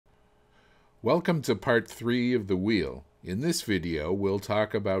Welcome to part 3 of the wheel. In this video, we'll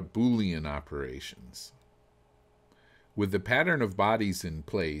talk about Boolean operations. With the pattern of bodies in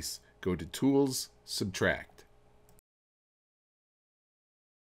place, go to Tools, Subtract.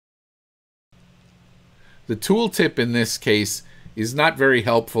 The tooltip in this case is not very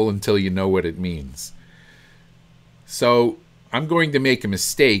helpful until you know what it means. So I'm going to make a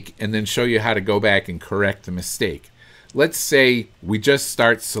mistake and then show you how to go back and correct the mistake. Let's say we just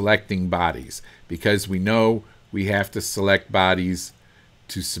start selecting bodies because we know we have to select bodies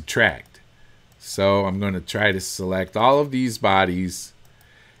to subtract. So I'm going to try to select all of these bodies,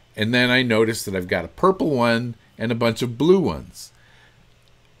 and then I notice that I've got a purple one and a bunch of blue ones.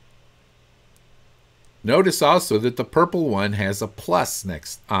 Notice also that the purple one has a plus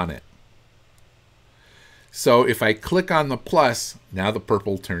next on it. So if I click on the plus, now the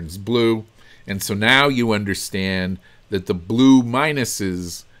purple turns blue, and so now you understand that the blue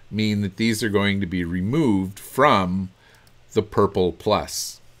minuses mean that these are going to be removed from the purple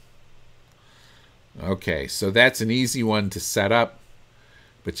plus. Okay, so that's an easy one to set up,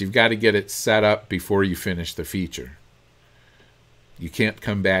 but you've got to get it set up before you finish the feature. You can't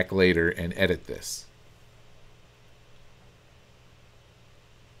come back later and edit this.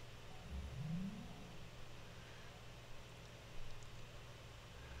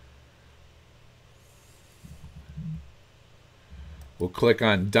 We'll click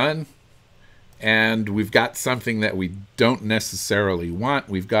on Done, and we've got something that we don't necessarily want.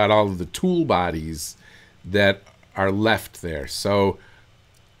 We've got all of the tool bodies that are left there. So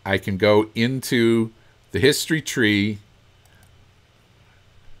I can go into the history tree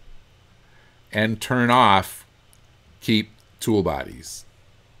and turn off Keep Tool Bodies.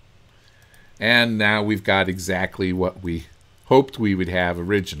 And now we've got exactly what we hoped we would have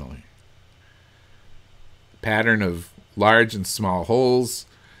originally. Pattern of large and small holes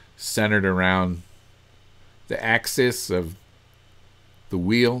centered around the axis of the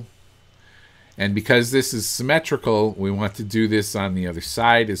wheel. And because this is symmetrical, we want to do this on the other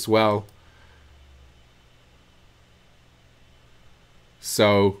side as well.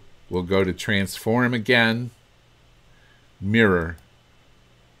 So we'll go to Transform again, Mirror.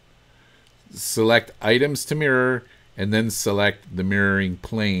 Select Items to Mirror, and then select the mirroring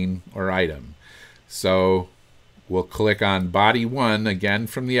plane or item. So we'll click on Body 1 again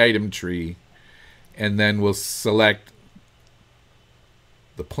from the item tree, and then we'll select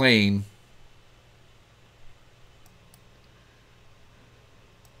the plane.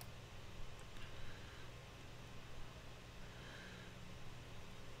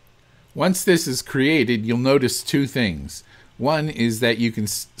 Once this is created, you'll notice two things. One is that you can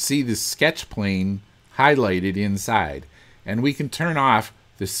see the sketch plane highlighted inside, and we can turn off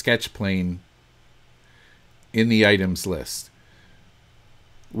the sketch plane in the items list.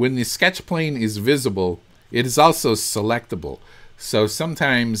 When the sketch plane is visible, it is also selectable. So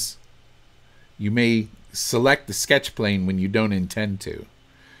sometimes you may select the sketch plane when you don't intend to.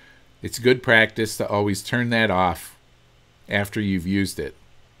 It's good practice to always turn that off after you've used it.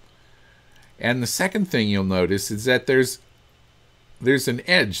 And the second thing you'll notice is that there's an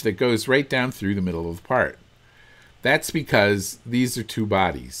edge that goes right down through the middle of the part. That's because these are two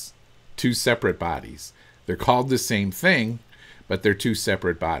bodies, two separate bodies. They're called the same thing, but they're two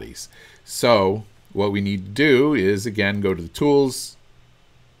separate bodies. So what we need to do is, again, go to the Tools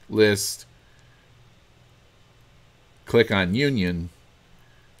list, click on Union,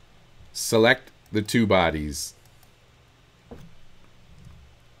 select the two bodies,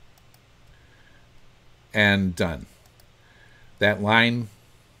 and done. That line,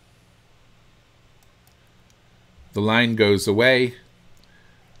 the line goes away.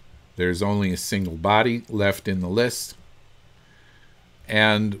 There's only a single body left in the list,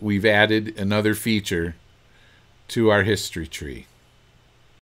 and we've added another feature to our history tree.